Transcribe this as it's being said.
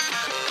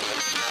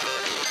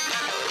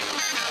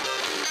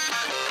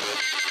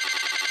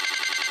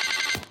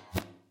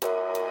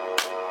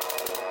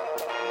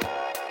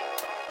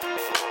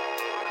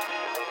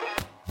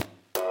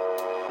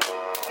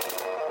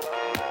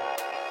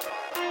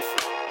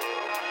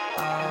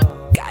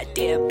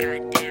Goddamn.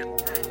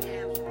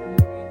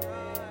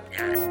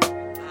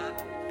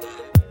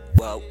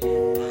 Whoa.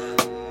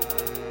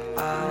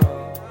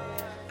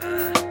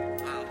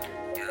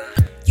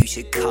 You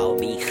should call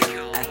me,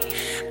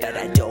 but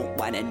I don't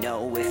wanna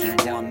know if you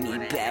want me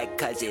back,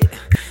 cause it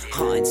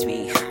haunts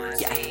me.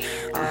 Yeah,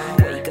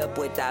 wake up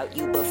without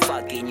you, but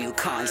fucking you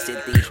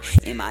constantly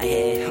in my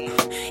head,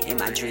 in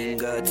my dream.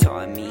 Girl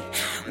taught me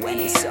when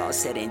it's all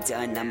said and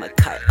done, I'ma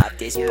cut off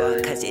this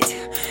bun, cause it's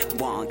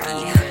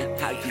wonky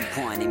how you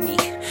wanted me.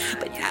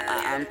 But now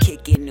I'm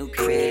kicking new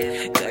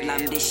crib, girl,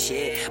 I'm the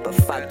shit. But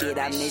fuck it,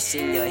 I'm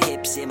missing your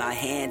hips in my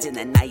hands, and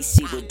the nights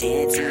you were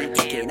dancing,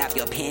 kicking off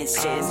your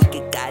pants so we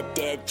could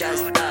goddamn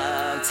just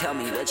tell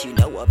me what you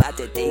know about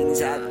the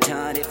things I've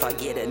done. If I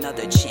get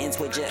another chance,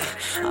 would you?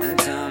 I'm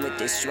done with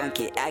this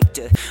drunken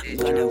actor. I'm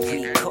gonna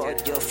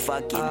record your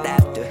fucking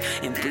laughter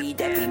and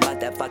read every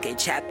motherfucking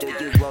chapter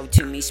you wrote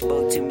to me,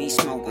 spoke to me,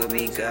 smoke with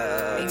me,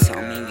 girl.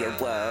 Tell me your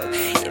word.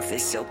 If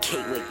it's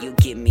okay with you,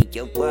 give me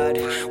your word.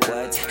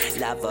 Words,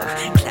 lava,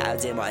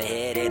 clouds in my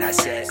head, and I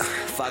said,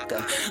 fuck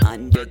them.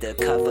 Under the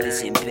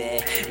covers in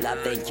bed,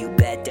 loving you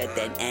better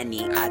than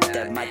any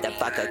other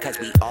motherfucker, cause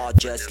we all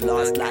just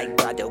lost like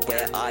brother,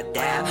 where art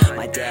thou?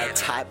 My dad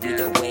taught me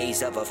the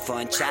ways of a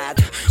fun child,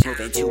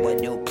 moving to a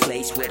new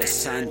place with a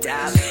sundial.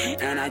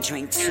 And I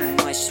drink too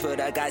much, but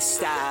I got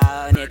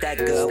style. And if that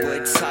girl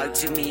would talk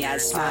to me,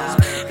 I'd smile.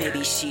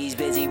 Maybe she's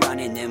busy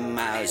running them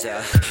miles,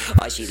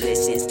 or she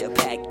listens to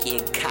packing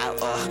cow,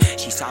 or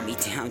she saw me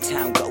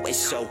downtown going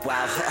so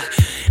wild.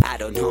 I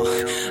don't know,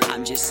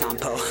 I'm just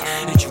Sampo,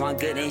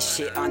 drunker than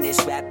shit on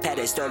this rap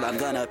pedestal. I'm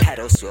gonna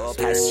pedal so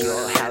past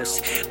your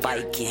house,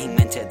 biking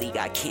mentally,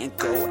 I can't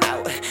go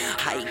out.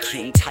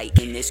 Hiking tight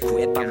in this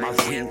grip on my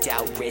ringed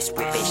out wrist,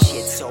 whipping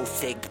shit so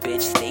thick,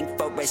 bitch. Think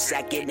for a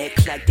second, it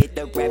collected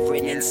the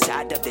reverend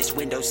inside of this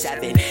Windows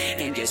 7.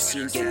 In your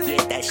senior year,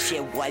 that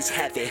shit was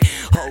heaven.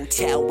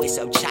 Hotel with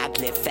some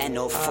chocolate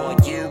fennel for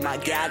you, my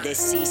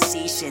galaxy,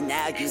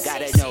 Chanel. You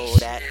gotta know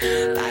that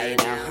by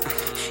now.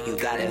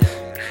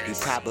 You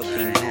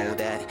probably know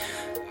that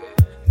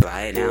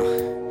by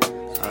now.